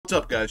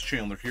What's up guys,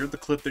 Chandler here. The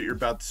clip that you're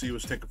about to see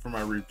was taken from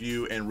my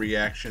review and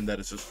reaction that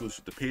is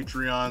exclusive to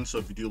Patreon, so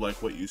if you do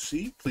like what you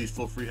see, please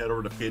feel free to head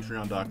over to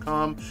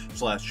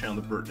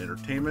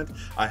patreon.com/ChandlerBurtonEntertainment.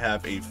 I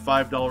have a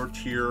 $5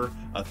 tier,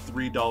 a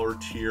 $3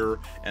 tier,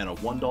 and a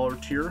 $1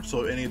 tier,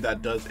 so if any of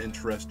that does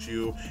interest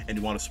you and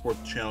you want to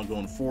support the channel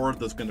going forward,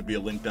 there's going to be a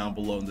link down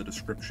below in the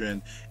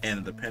description and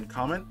in the pinned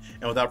comment.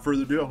 And without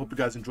further ado, I hope you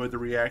guys enjoyed the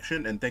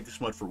reaction, and thank you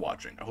so much for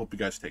watching. I hope you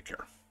guys take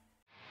care.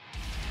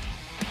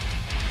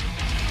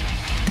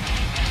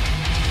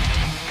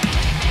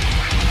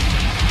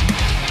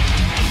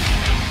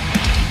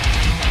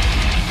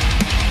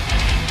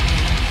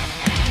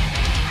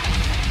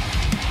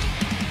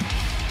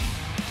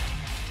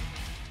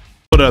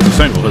 It as a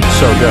single, it's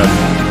so good.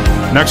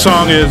 Next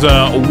song is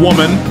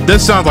Woman.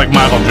 This sounds like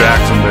Michael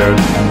Jackson, dude.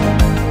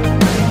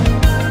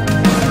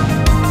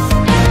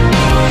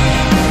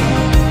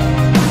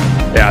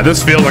 Yeah,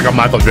 this feels like a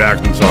Michael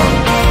Jackson song.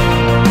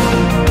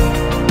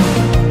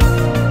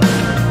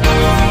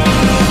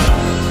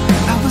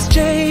 I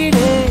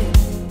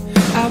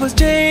was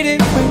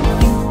jaded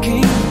when you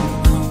came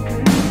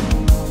home.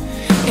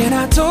 And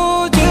I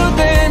told you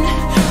then,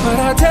 but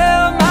I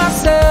tell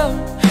myself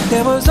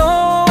there was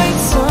always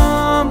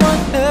someone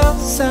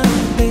else out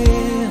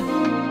there.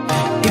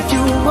 If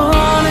you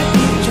wanna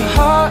eat your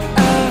heart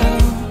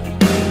out,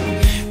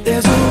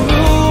 there's a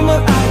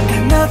rumor I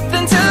got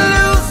nothing to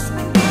lose,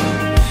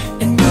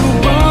 and you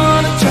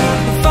wanna try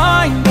to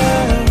find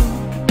out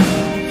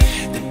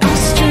that I'm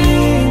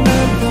string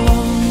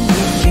along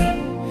with you.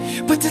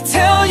 But to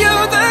tell you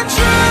the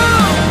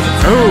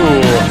truth,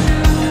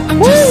 I'm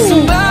just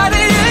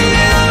somebody to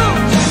you,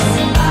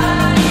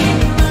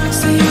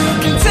 so you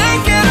can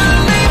take it or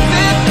leave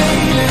it,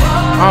 baby.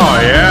 Oh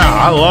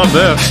yeah, I love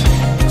this.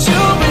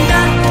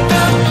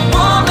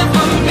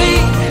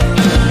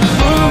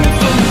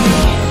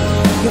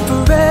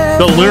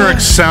 The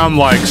lyrics sound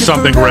like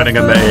something written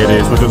in the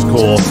 80s, which is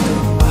cool.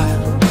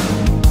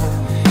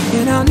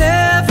 And I'll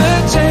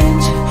never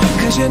change,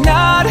 'cause you're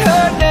not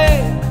her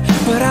name,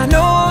 but I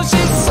know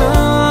she's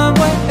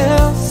somewhere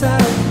else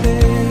out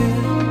there.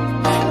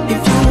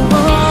 If you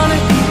wanna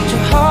eat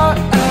your heart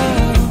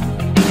out,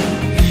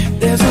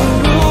 there's a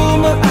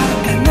rumor I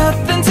got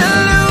nothing to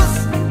lose,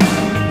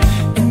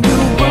 and you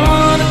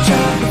wanna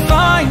try to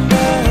find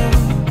out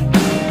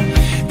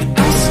that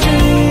I'm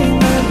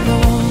string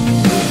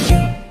along with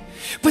you.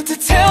 But to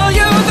tell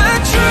you the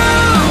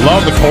truth,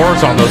 Love the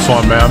chorus on this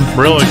one, man.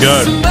 Really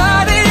good.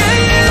 somebody to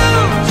you,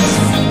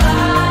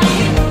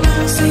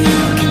 so you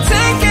can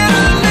take it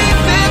or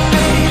leave it,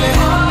 baby.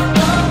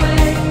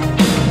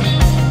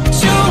 But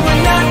you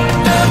were not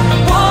the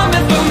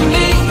woman for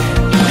me,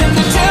 and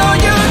to tell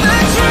you the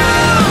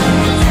truth,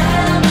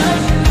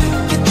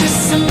 you're just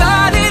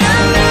somebody to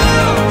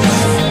lose,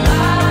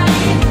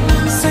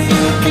 so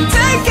you can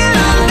take it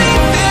or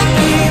leave it,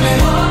 baby.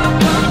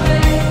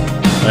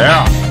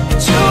 Yeah.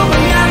 But you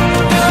were not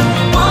the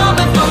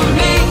woman for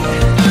me.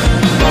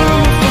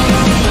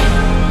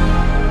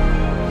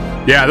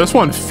 Yeah, this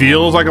one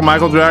feels like a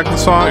Michael Jackson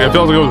song. It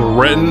feels like it was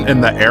written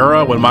in the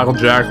era when Michael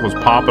Jackson was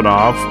popping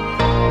off.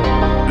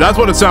 That's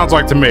what it sounds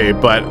like to me,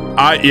 but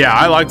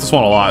I like this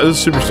one a lot. This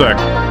is super sick. I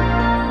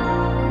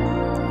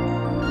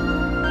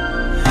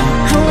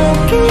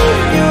won't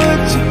give you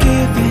what you're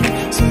giving,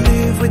 so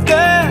live with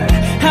that.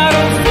 I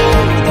don't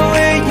feel the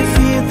way you're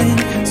feeling,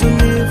 so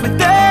live with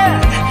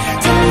that.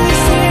 Tell me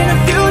this ain't a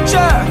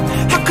future,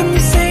 how come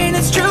you're saying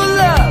it's true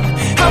love?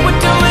 I would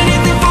do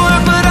anything for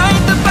it, but I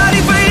ain't the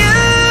body for you.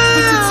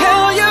 But to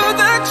tell you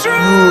the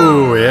truth,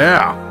 Ooh,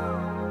 yeah.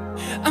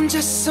 I'm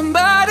just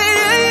somebody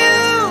to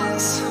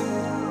use,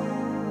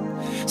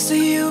 so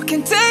you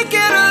can take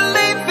it or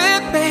leave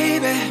it,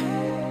 baby.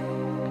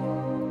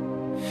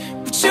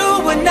 But you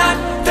were not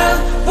the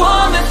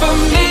woman for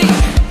me,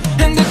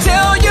 and to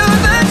tell you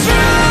the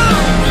truth,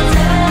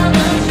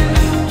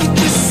 you're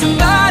just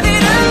somebody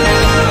to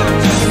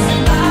lose,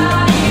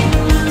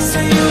 so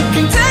you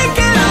can take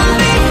it or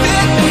leave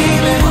it,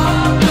 baby.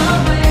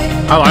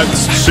 I like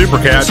this. Super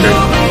catchy. You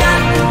were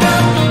not the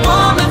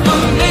woman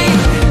for me,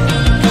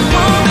 the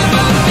woman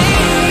for me.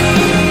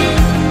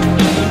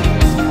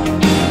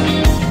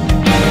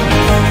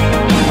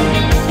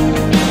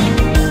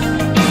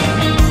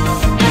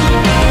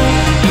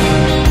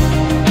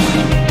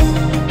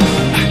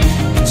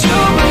 You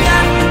were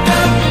not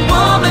the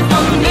woman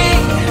for me.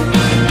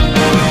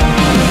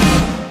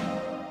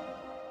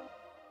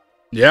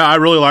 Yeah, I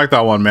really like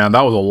that one, man.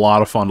 That was a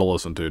lot of fun to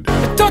listen to,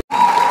 dude.